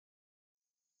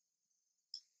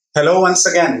Hello once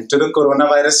again to the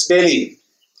Coronavirus Daily.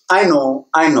 I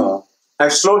know,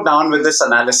 I've slowed down with this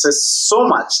analysis so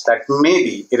much that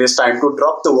maybe it is time to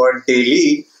drop the word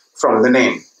daily from the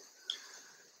name.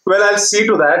 Well, I'll see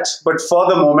to that, but for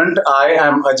the moment, I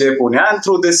am Ajay Poonia, and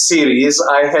through this series,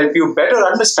 I help you better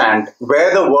understand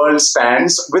where the world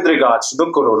stands with regards to the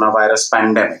coronavirus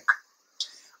pandemic.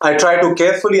 I try to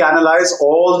carefully analyze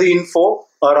all the info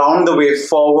around the way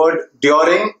forward,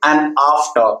 during, and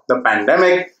after the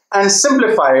pandemic and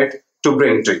simplify it to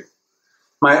bring to you.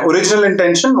 My original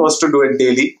intention was to do it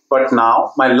daily, but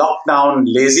now my lockdown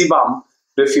lazy bum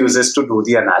refuses to do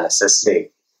the analysis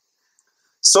daily.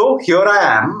 So here I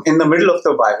am in the middle of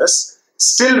the virus,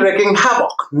 still wreaking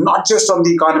havoc, not just on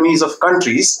the economies of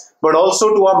countries, but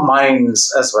also to our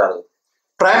minds as well.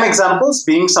 Prime examples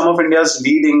being some of India's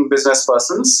leading business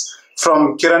persons,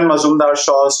 from Kiran Mazumdar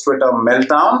Shaw's Twitter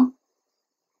meltdown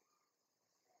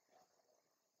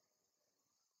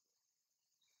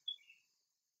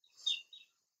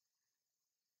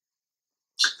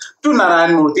to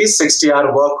Narayan Murthy's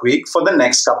 60-hour work week for the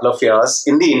next couple of years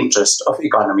in the interest of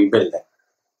economy building.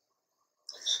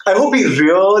 I hope he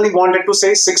really wanted to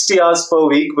say 60 hours per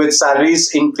week with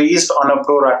salaries increased on a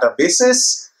pro rata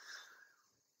basis.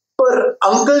 But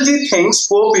Uncle Ji thinks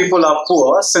poor people are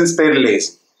poor since they're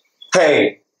lazy.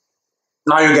 Hey,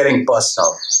 now you're getting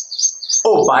personal.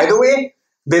 Oh, by the way,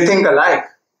 they think alike.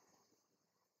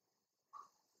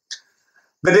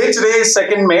 The day today is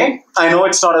 2nd May. I know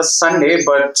it's not a Sunday,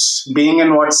 but being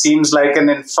in what seems like an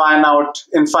infinite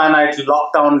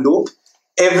lockdown loop,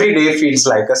 every day feels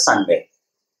like a Sunday.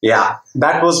 Yeah,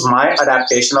 that was my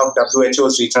adaptation of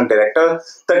WHO's regional director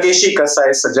Takeshi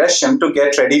Kasai's suggestion to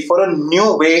get ready for a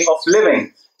new way of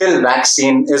living till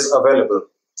vaccine is available.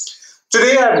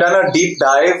 Today I've done a deep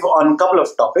dive on a couple of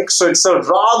topics, so it's a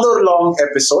rather long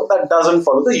episode that doesn't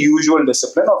follow the usual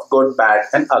discipline of good, bad,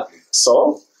 and ugly.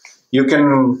 So you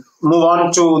can move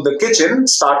on to the kitchen,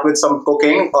 start with some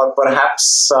cooking, or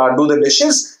perhaps do the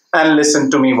dishes and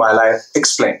listen to me while I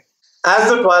explain. As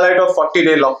the twilight of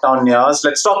 40-day lockdown nears,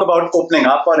 let's talk about opening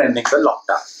up or ending the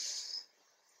lockdown.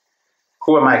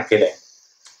 Who am I kidding?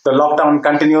 The lockdown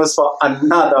continues for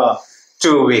another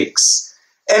 2 weeks.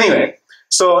 Anyway,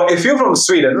 so if you're from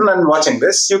Sweden and watching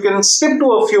this, you can skip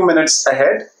to a few minutes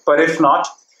ahead, but if not,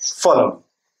 follow me.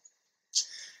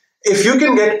 If you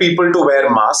can get people to wear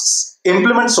masks,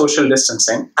 implement social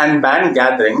distancing, and ban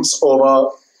gatherings over,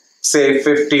 say,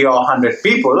 50 or 100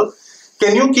 people,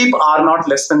 can you keep R naught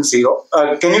less than 0?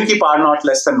 Can you keep R naught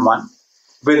less than 1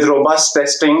 with robust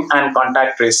testing and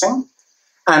contact tracing?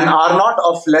 And R naught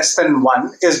of less than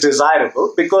 1 is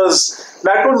desirable because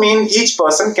that would mean each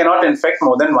person cannot infect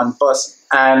more than one person.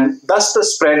 And thus the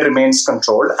spread remains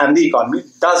controlled and the economy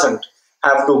doesn't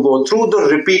have to go through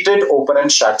the repeated open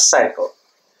and shut cycle.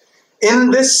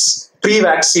 In this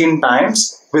pre-vaccine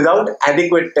times, without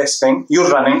adequate testing, you're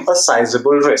running a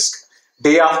sizable risk.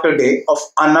 Day after day of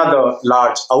another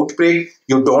large outbreak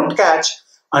you don't catch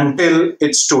until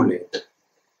it's too late.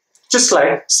 Just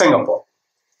like Singapore.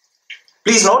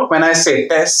 Please note, when I say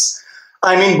tests,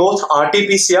 I mean both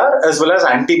RT-PCR as well as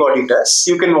antibody tests.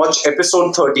 You can watch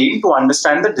episode 13 to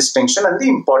understand the distinction and the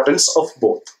importance of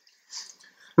both.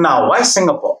 Now, why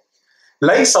Singapore?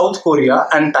 Like South Korea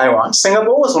and Taiwan,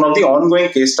 Singapore was one of the ongoing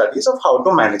case studies of how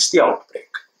to manage the outbreak.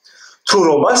 Through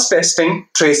robust testing,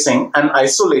 tracing, and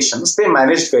isolations, they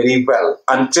managed very well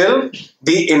until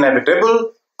the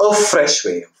inevitable, a fresh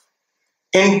wave.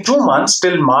 In 2 months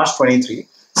till March 23,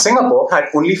 Singapore had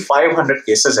only 500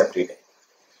 cases every day.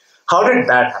 How did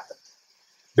that happen?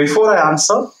 Before I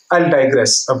answer, I'll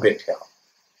digress a bit here.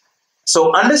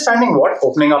 So understanding what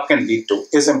opening up can lead to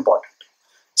is important.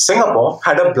 Singapore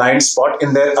had a blind spot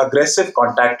in their aggressive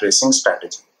contact tracing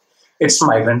strategy. It's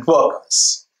migrant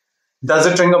workers. Does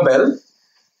it ring a bell?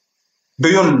 Do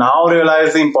you now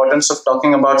realize the importance of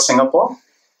talking about Singapore?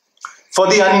 For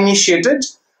the uninitiated,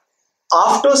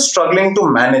 after struggling to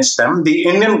manage them, the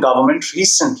Indian government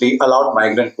recently allowed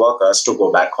migrant workers to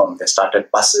go back home. They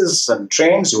started buses and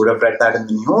trains. You would have read that in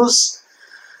the news.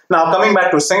 Now, coming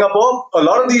back to Singapore, a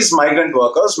lot of these migrant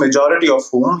workers, majority of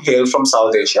whom hail from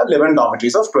South Asia, live in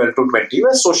dormitories of 12 to 20,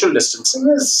 where social distancing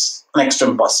is next to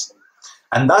impossible.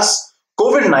 And thus,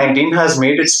 COVID-19 has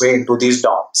made its way into these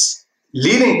dorms,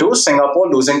 leading to Singapore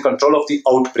losing control of the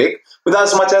outbreak with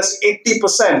as much as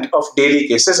 80% of daily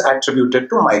cases attributed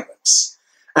to migrants.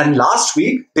 And last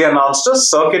week, they announced a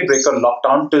circuit breaker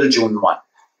lockdown till June 1.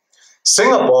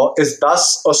 Singapore is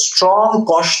thus a strong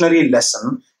cautionary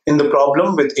lesson in the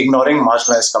problem with ignoring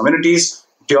marginalized communities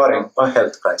during a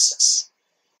health crisis.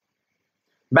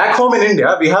 Back home in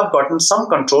India, we have gotten some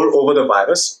control over the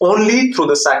virus only through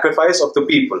the sacrifice of the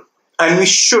people. and we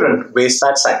shouldn't waste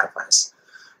that sacrifice.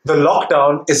 The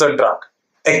lockdown is a drug,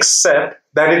 except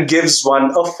that it gives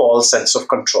one a false sense of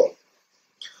control.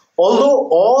 Although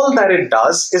all that it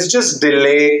does is just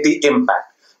delay the impact.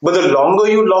 But the longer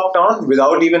you lock down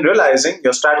without even realizing,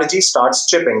 your strategy starts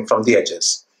chipping from the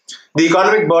edges. The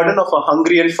economic burden of a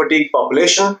hungry and fatigued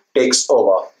population takes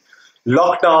over.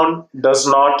 Lockdown does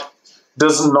not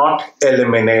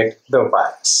eliminate the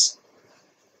virus.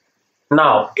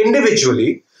 Now,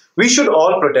 individually, we should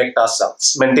all protect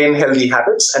ourselves, maintain healthy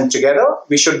habits, and together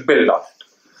we should build on it.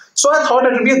 So I thought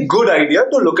it would be a good idea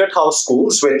to look at how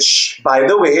schools, which by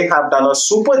the way have done a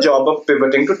super job of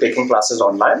pivoting to taking classes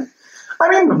online,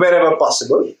 wherever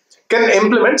possible, can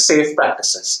implement safe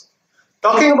practices.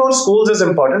 Talking about schools is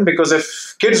important because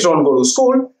if kids don't go to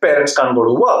school, parents can't go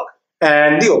to work,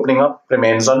 and the opening up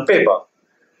remains on paper.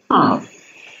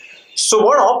 So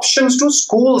what options do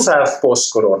schools have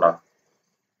post-corona?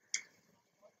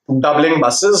 Doubling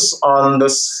buses on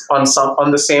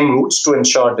the same routes to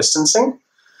ensure distancing.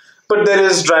 But there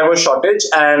is driver shortage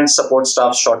and support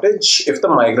staff shortage if the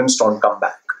migrants don't come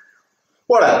back.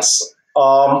 What else?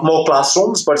 More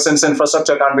classrooms, but since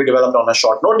infrastructure can't be developed on a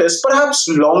short notice, perhaps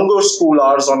longer school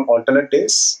hours on alternate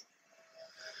days.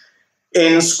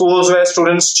 In schools where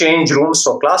students change rooms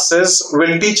for classes,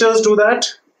 will teachers do that?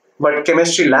 But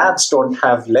chemistry labs don't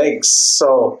have legs,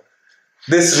 so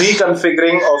this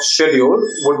reconfiguring of schedule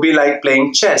would be like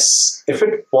playing chess if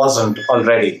it wasn't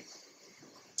already.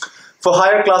 For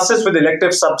higher classes with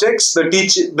elective subjects,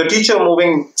 the teacher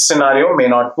moving scenario may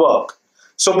not work.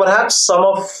 So perhaps some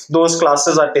of those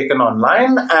classes are taken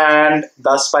online and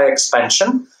thus by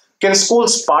expansion, can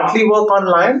schools partly work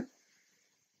online?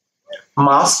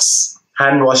 Masks,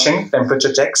 hand washing,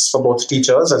 temperature checks for both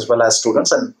teachers as well as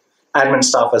students and admin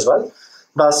staff as well.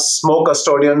 Thus more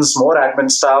custodians, more admin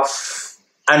staff.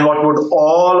 And what would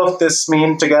all of this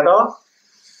mean together?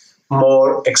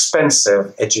 More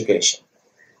expensive education.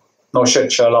 No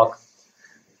shit, Sherlock.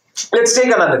 Let's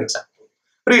take another example.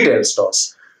 Retail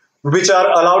stores, which are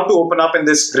allowed to open up in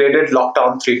this graded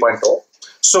lockdown 3.0.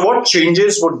 So what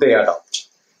changes would they adopt?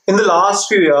 In the last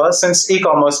few years, since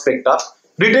e-commerce picked up,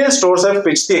 retail stores have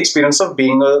pitched the experience of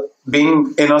being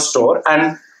in a store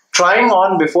and trying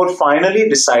on before finally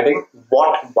deciding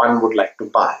what one would like to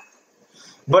buy.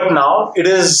 But now it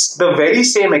is the very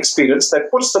same experience that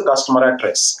puts the customer at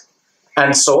risk.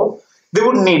 And so they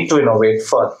would need to innovate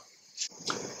further.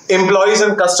 Employees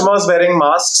and customers wearing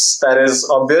masks, that is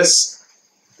obvious.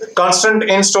 Constant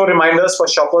in-store reminders for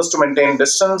shoppers to maintain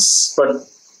distance, but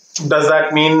does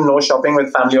that mean no shopping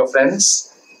with family or friends?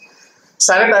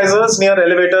 Sanitizers near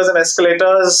elevators and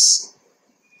escalators,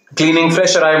 cleaning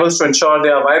fresh arrivals to ensure they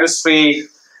are virus-free.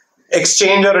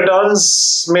 Exchange or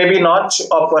returns, maybe not,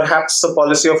 or perhaps a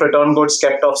policy of return goods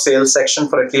kept off sale section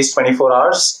for at least 24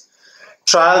 hours.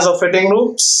 Trials of fitting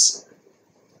loops,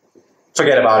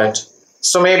 forget about it.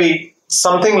 So maybe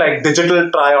something like digital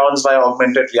try-ons by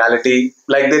augmented reality,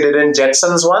 like they did in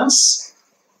Jetsons once.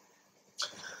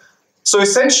 So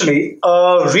essentially,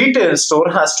 a retail store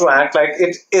has to act like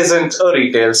it isn't a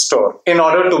retail store in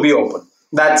order to be open.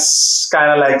 That's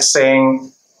kind of like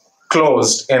saying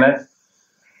closed in it.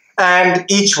 And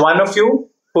each one of you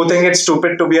who think it's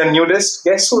stupid to be a nudist,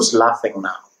 guess who's laughing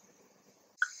now?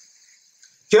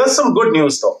 Here's some good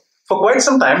news though. For quite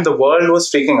some time, the world was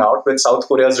freaking out with South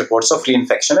Korea's reports of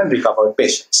reinfection and recovered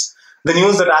patients. The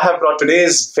news that I have brought today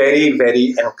is very,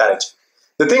 very encouraging.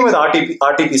 The thing with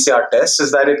RT-PCR tests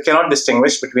is that it cannot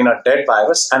distinguish between a dead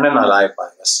virus and an alive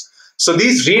virus. So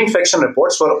these reinfection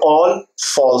reports were all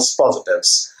false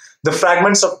positives. The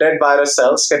fragments of dead virus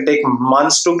cells can take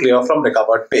months to clear from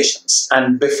recovered patients.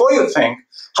 And before you think,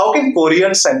 how can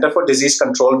Korean Center for Disease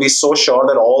Control be so sure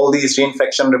that all these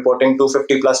reinfection reporting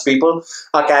 250 plus people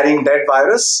are carrying dead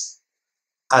virus?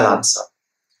 I'll answer.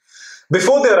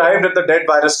 Before they arrived at the dead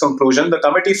virus conclusion, the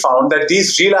committee found that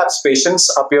these relapse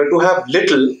patients appear to have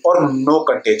little or no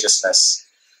contagiousness.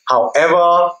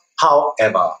 However,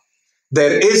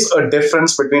 there is a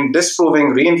difference between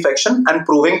disproving reinfection and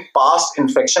proving past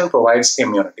infection provides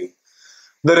immunity.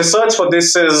 The research for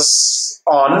this is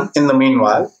on in the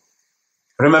meanwhile.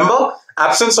 Remember,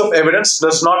 absence of evidence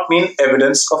does not mean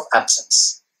evidence of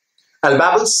absence. I'll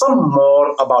babble some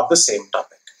more about the same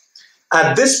topic.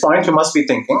 At this point, you must be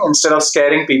thinking, instead of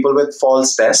scaring people with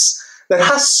false tests, there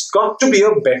has got to be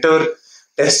a better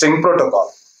testing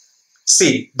protocol.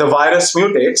 See, the virus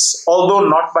mutates, although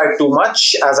not by too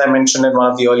much, as I mentioned in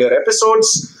one of the earlier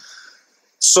episodes.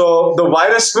 So the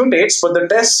virus mutates, but the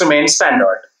tests remain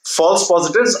standard. False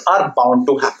positives are bound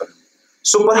to happen.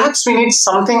 So perhaps we need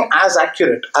something as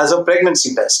accurate as a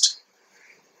pregnancy test.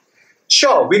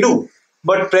 Sure, we do.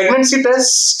 But pregnancy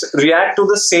tests react to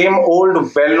the same old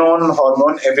well-known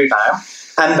hormone every time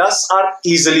and thus are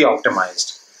easily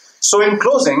optimized. So in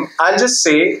closing, I'll just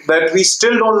say that we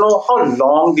still don't know how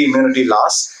long the immunity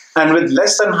lasts, and with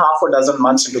less than half a dozen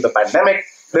months into the pandemic,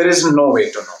 there is no way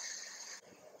to know.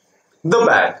 The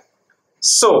bad.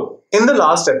 So, in the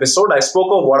last episode, I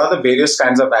spoke of what are the various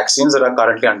kinds of vaccines that are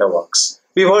currently under works.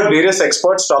 We've heard various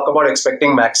experts talk about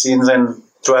expecting vaccines in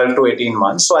 12 to 18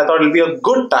 months, so I thought it would be a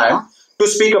good time to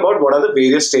speak about what are the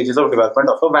various stages of development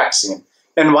of a vaccine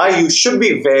and why you should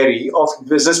be wary of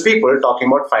business people talking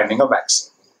about finding a vaccine.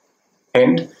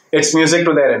 Hint, it's music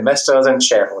to their investors and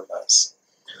shareholders.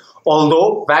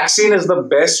 Although vaccine is the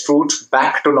best route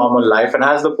back to normal life and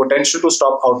has the potential to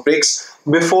stop outbreaks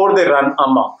before they run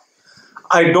amok,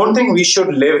 I don't think we should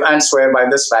live and swear by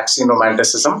this vaccine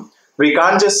romanticism. We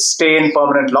can't just stay in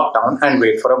permanent lockdown and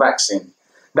wait for a vaccine.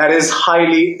 That is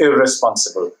highly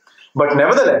irresponsible. But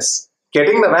nevertheless,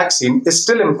 getting the vaccine is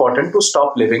still important to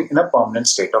stop living in a permanent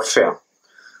state of fear.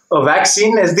 A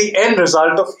vaccine is the end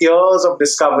result of years of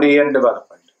discovery and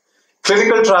development.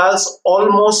 Clinical trials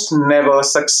almost never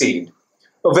succeed.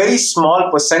 A very small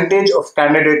percentage of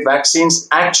candidate vaccines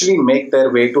actually make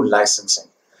their way to licensing,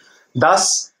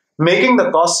 thus making the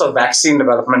costs of vaccine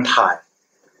development high.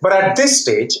 But at this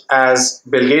stage, as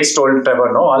Bill Gates told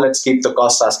Trevor Noah, let's keep the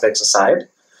cost aspects aside,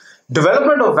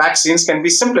 development of vaccines can be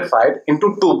simplified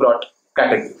into two broad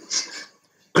categories: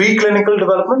 preclinical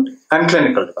development and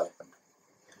clinical development.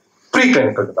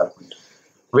 Preclinical development,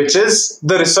 which is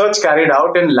the research carried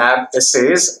out in lab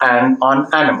assays and on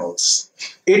animals.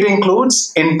 It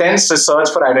includes intense research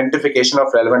for identification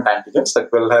of relevant antigens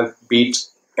that will help beat,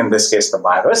 in this case, the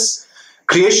virus,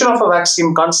 creation of a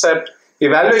vaccine concept,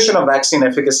 evaluation of vaccine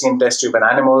efficacy in test tube and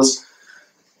animals.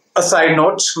 A side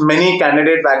note, many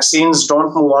candidate vaccines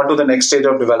don't move on to the next stage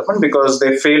of development because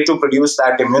they fail to produce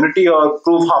that immunity or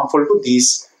prove harmful to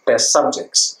these test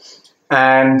subjects.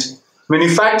 And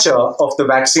manufacture of the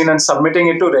vaccine and submitting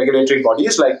it to regulatory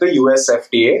bodies like the US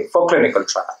FDA for clinical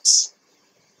trials.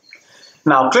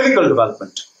 Now, clinical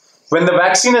development. When the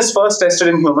vaccine is first tested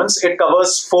in humans, it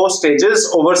covers 4 stages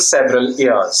over several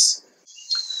years.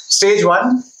 Stage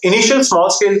 1, initial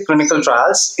small-scale clinical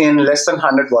trials in less than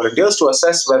 100 volunteers to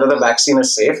assess whether the vaccine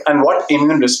is safe and what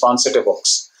immune response it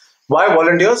evokes. Why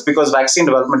volunteers? Because vaccine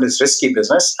development is risky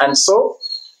business, and so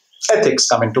ethics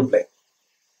come into play.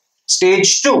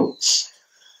 Stage 2,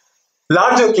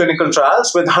 larger clinical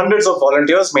trials with hundreds of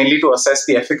volunteers, mainly to assess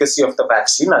the efficacy of the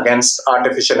vaccine against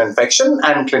artificial infection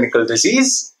and clinical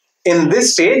disease. In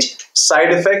this stage,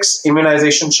 side effects,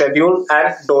 immunization schedule,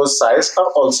 and dose size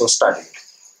are also studied.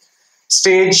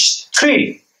 Stage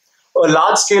 3, a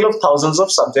large scale of thousands of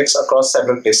subjects across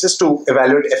several places to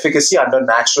evaluate efficacy under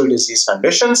natural disease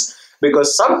conditions,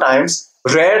 because sometimes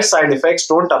rare side effects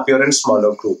don't appear in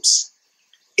smaller groups.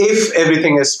 If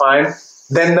everything is fine,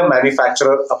 then the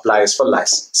manufacturer applies for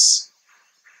license.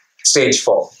 Stage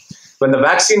 4. When the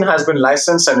vaccine has been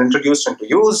licensed and introduced into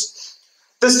use,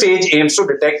 the stage aims to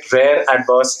detect rare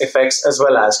adverse effects as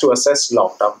well as to assess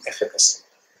long-term efficacy.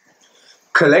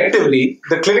 Collectively,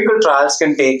 the clinical trials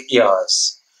can take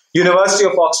years. University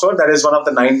of Oxford, that is one of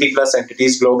the 90 plus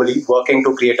entities globally working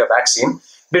to create a vaccine,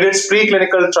 did its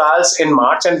preclinical trials in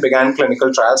March and began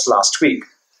clinical trials last week.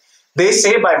 They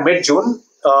say by mid-June,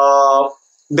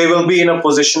 they will be in a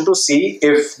position to see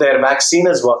if their vaccine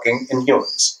is working in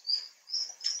humans.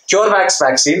 CureVac's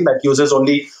vaccine that uses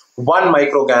only 1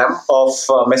 microgram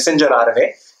of messenger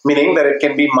RNA, meaning that it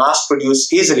can be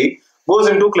mass-produced easily, goes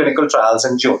into clinical trials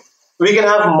in June. We can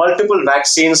have multiple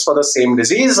vaccines for the same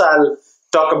disease. I'll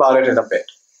talk about it in a bit.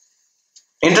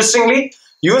 Interestingly,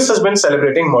 US has been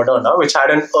celebrating Moderna, which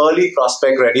had an early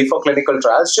prospect ready for clinical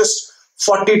trials just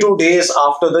 42 days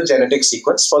after the genetic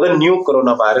sequence for the new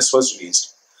coronavirus was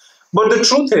released. But the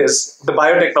truth is, the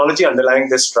biotechnology underlying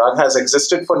this drug has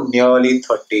existed for nearly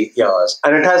 30 years,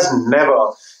 and it has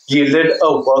never yielded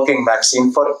a working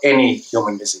vaccine for any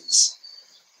human disease.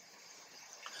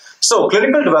 So,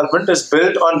 clinical development is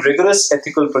built on rigorous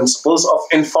ethical principles of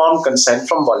informed consent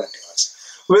from volunteers,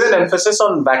 with an emphasis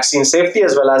on vaccine safety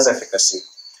as well as efficacy.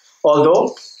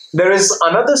 Although, there is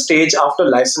another stage after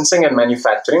licensing and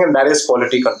manufacturing, and that is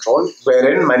quality control,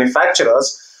 wherein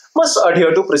manufacturers must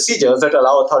adhere to procedures that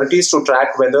allow authorities to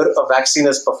track whether a vaccine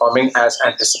is performing as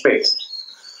anticipated.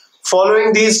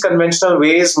 Following these conventional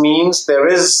ways means there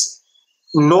is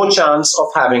no chance of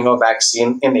having a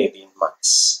vaccine in 18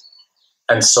 months.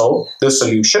 And so, the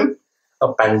solution,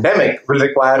 a pandemic, will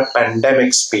require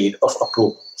pandemic speed of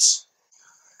approvals.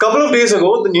 A couple of days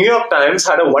ago, the New York Times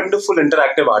had a wonderful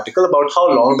interactive article about how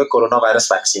long the coronavirus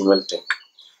vaccine will take.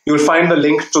 You'll find the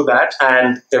link to that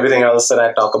and everything else that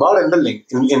I talk about in the link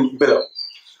in below.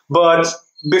 But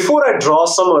before I draw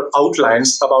some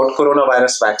outlines about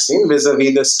coronavirus vaccine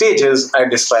vis-a-vis the stages I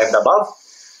described above,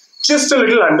 just a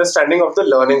little understanding of the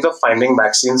learnings of finding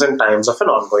vaccines in times of an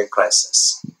ongoing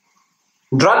crisis.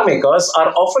 Drug makers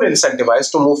are often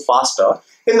incentivized to move faster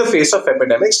in the face of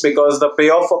epidemics because the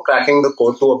payoff for cracking the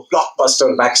code to a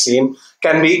blockbuster vaccine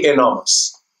can be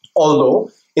enormous.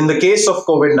 Although, in the case of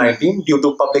COVID-19, due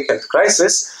to public health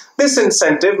crisis, this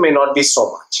incentive may not be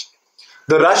so much.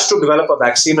 The rush to develop a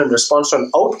vaccine in response to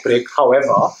an outbreak,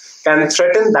 however, can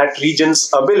threaten that region's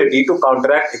ability to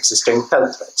counteract existing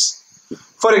health threats.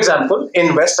 For example,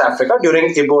 in West Africa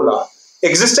during Ebola,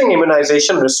 existing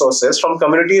immunization resources from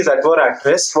communities that were at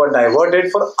risk were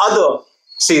diverted for other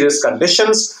serious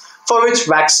conditions for which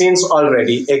vaccines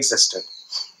already existed.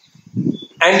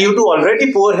 And due to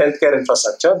already poor healthcare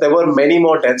infrastructure, there were many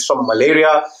more deaths from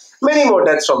malaria, many more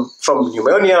deaths from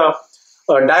pneumonia,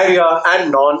 diarrhea,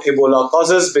 and non-Ebola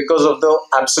causes because of the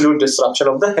absolute disruption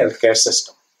of the healthcare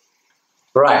system.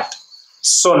 Right.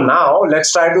 So now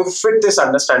let's try to fit this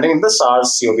understanding in the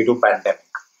SARS-CoV-2 pandemic.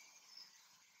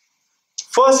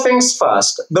 First things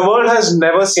first, the world has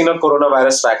never seen a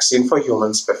coronavirus vaccine for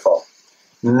humans before.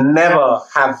 Never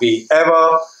have we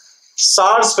ever.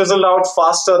 SARS fizzled out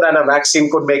faster than a vaccine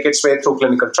could make its way through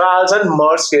clinical trials, and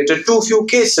MERS created too few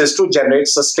cases to generate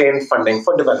sustained funding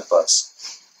for developers.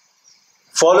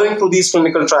 Following through these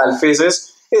clinical trial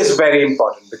phases is very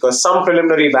important because some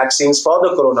preliminary vaccines for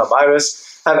the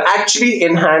coronavirus have actually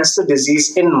enhanced the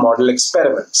disease in model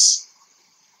experiments.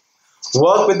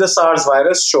 Work with the SARS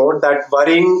virus showed that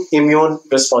varying immune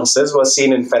responses were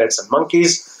seen in ferrets and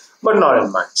monkeys, but not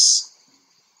in mice.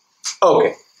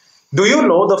 Okay, do you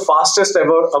know the fastest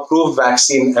ever approved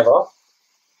vaccine ever?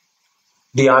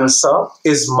 The answer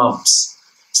is mumps.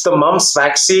 It's the mumps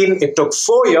vaccine. It took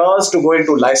 4 years to go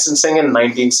into licensing in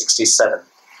 1967.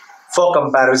 For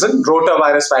comparison,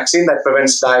 rotavirus vaccine that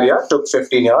prevents diarrhea took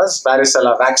 15 years.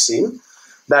 Varicella vaccine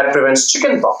that prevents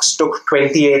chickenpox took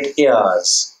 28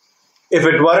 years. If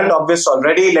it weren't obvious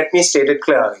already, let me state it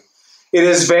clearly. It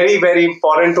is very, very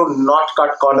important to not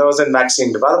cut corners in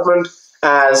vaccine development.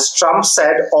 As Trump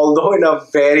said, although in a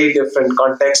very different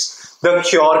context, the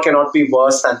cure cannot be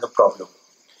worse than the problem.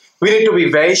 We need to be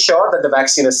very sure that the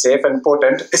vaccine is safe and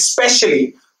potent,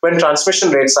 especially when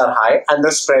transmission rates are high and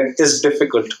the spread is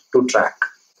difficult to track.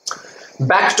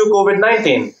 Back to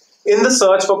COVID-19. In the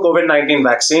search for COVID-19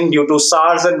 vaccine, due to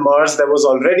SARS and MERS, there was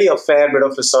already a fair bit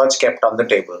of research kept on the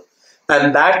table.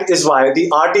 And that is why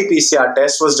the RT-PCR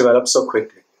test was developed so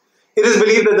quickly. It is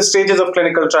believed that the stages of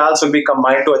clinical trials will be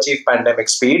combined to achieve pandemic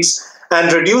speeds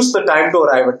and reduce the time to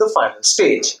arrive at the final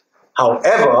stage.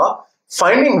 However,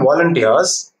 finding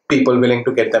volunteers, people willing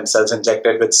to get themselves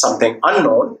injected with something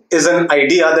unknown, is an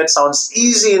idea that sounds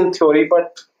easy in theory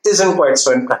but isn't quite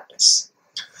so in practice.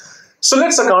 So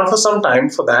let's account for some time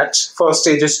for that for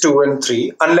stages 2 and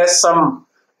 3, unless some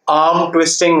arm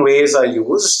twisting ways are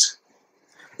used.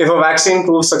 If a vaccine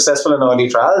proves successful in early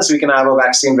trials, we can have a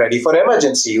vaccine ready for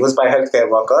emergency use by healthcare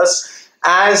workers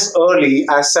as early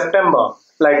as September,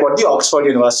 like what the Oxford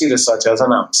University researchers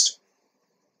announced.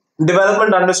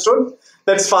 Development understood?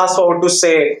 Let's fast forward to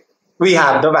say we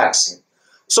have the vaccine.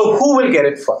 So who will get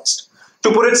it first?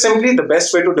 To put it simply, the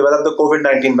best way to develop the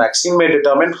COVID-19 vaccine may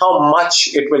determine how much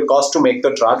it will cost to make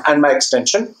the drug and by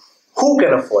extension, who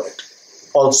can afford it.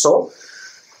 Also,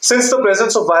 since the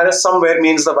presence of virus somewhere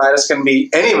means the virus can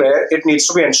be anywhere, it needs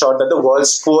to be ensured that the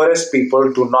world's poorest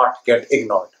people do not get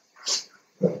ignored.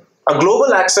 A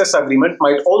global access agreement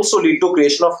might also lead to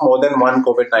creation of more than one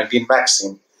COVID-19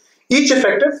 vaccine, each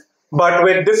effective but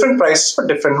with different prices for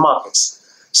different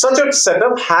markets. Such a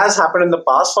setup has happened in the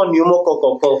past for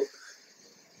pneumococcal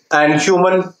and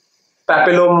human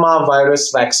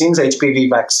papillomavirus vaccines, HPV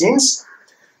vaccines,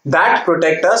 that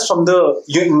protect us from the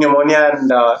pneumonia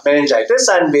and meningitis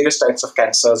and various types of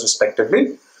cancers,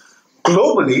 respectively.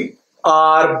 Globally,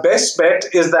 our best bet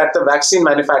is that the vaccine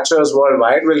manufacturers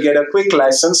worldwide will get a quick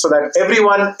license so that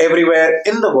everyone, everywhere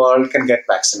in the world can get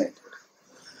vaccinated.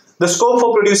 The scope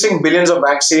for producing billions of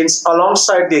vaccines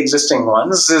alongside the existing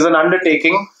ones is an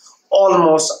undertaking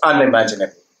almost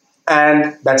unimaginable.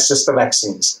 And that's just the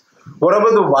vaccines. What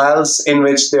about the vials in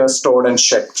which they are stored and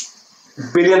shipped?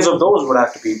 Billions of those would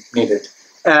have to be needed,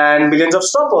 and billions of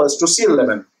stoppers to seal them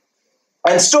in,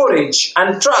 and storage,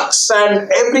 and trucks,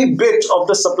 and every bit of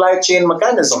the supply chain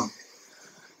mechanism.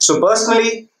 So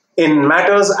personally, in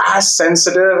matters as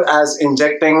sensitive as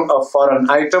injecting a foreign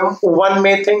item, one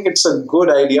may think it's a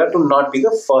good idea to not be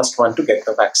the first one to get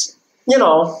the vaccine. You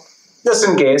know, just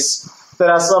in case there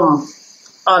are some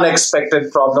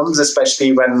unexpected problems,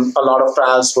 especially when a lot of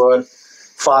trials were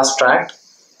fast tracked,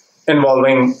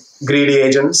 involving greedy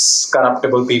agents,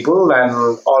 corruptible people,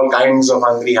 and all kinds of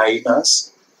hungry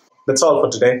hyenas. That's all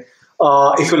for today.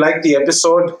 If you like the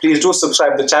episode, please do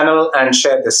subscribe the channel and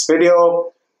share this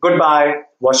video. Goodbye,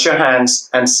 wash your hands,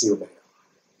 and see you later.